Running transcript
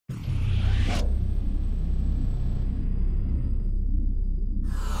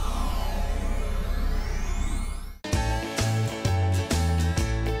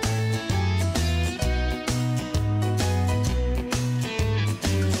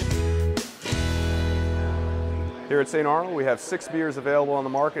Here at St. Arnold, we have 6 beers available on the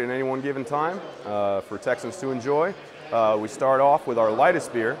market at any one given time for Texans to enjoy. We start off with our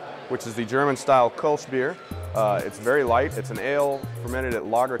lightest beer, which is the German-style Kolsch beer. It's very light. It's an ale fermented at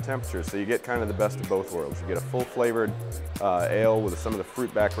lager temperature, so you get kind of the best of both worlds. You get a full-flavored ale with some of the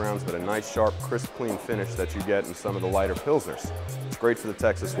fruit backgrounds, but a nice, sharp, crisp, clean finish that you get in some of the lighter pilsners. It's great for the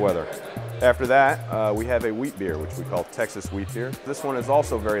Texas weather. After that, we have a wheat beer, which we call Texas wheat beer. This one is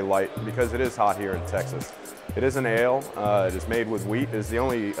also very light because it is hot here in Texas. It is an ale. It is made with wheat. It is the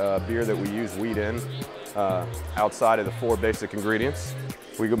only beer that we use wheat in outside of the 4 basic ingredients.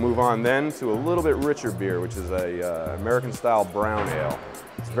 We could move on then to a little bit richer beer, which is a American-style brown ale.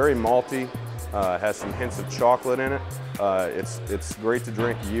 It's very malty, has some hints of chocolate in it. It's great to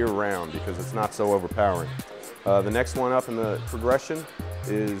drink year-round because it's not so overpowering. The next one up in the progression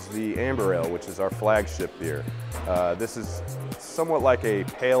is the amber ale, which is our flagship beer. This is somewhat like a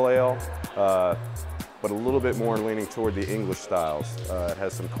pale ale, but a little bit more leaning toward the English styles. It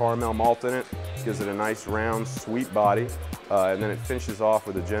has some caramel malt in it, gives it a nice round, sweet body, and then it finishes off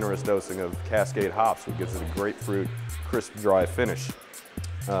with a generous dosing of Cascade hops, which gives it a grapefruit, crisp, dry finish.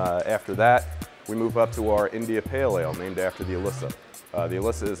 After that, we move up to our India Pale Ale, named after the Alyssa. The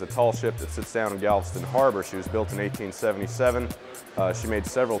Alyssa is a tall ship that sits down in Galveston Harbor. She was built in 1877. She made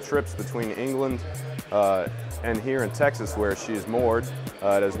several trips between England and here in Texas, where she is moored.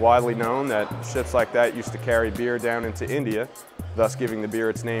 It is widely known that ships like that used to carry beer down into India, thus giving the beer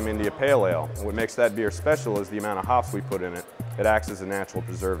its name India Pale Ale. And what makes that beer special is the amount of hops we put in it. It acts as a natural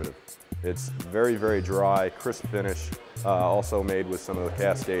preservative. It's very, very dry, crisp finish, also made with some of the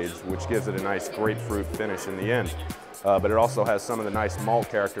Cascades, which gives it a nice grapefruit finish in the end. But it also has some of the nice malt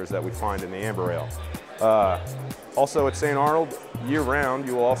characters that we find in the amber ale. Also at St. Arnold, year-round,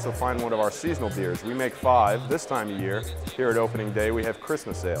 you will also find one of our seasonal beers. We make 5 this time of year. Here at opening day, we have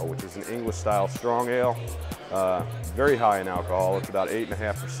Christmas Ale, which is an English-style strong ale, very high in alcohol. It's about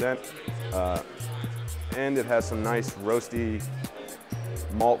 8.5%, and it has some nice roasty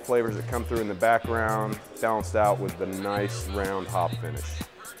malt flavors that come through in the background, balanced out with the nice round hop finish.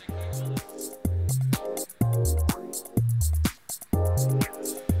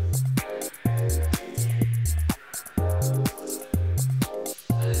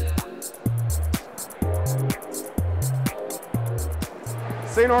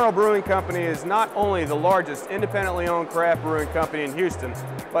 St. Arnold Brewing Company is not only the largest independently owned craft brewing company in Houston,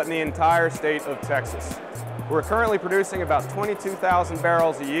 but in the entire state of Texas. We're currently producing about 22,000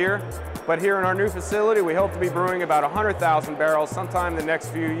 barrels a year, but here in our new facility, we hope to be brewing about 100,000 barrels sometime in the next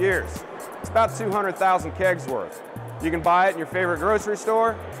few years. It's about 200,000 kegs worth. You can buy it in your favorite grocery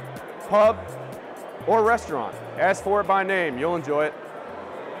store, pub, or restaurant. Ask for it by name, you'll enjoy it.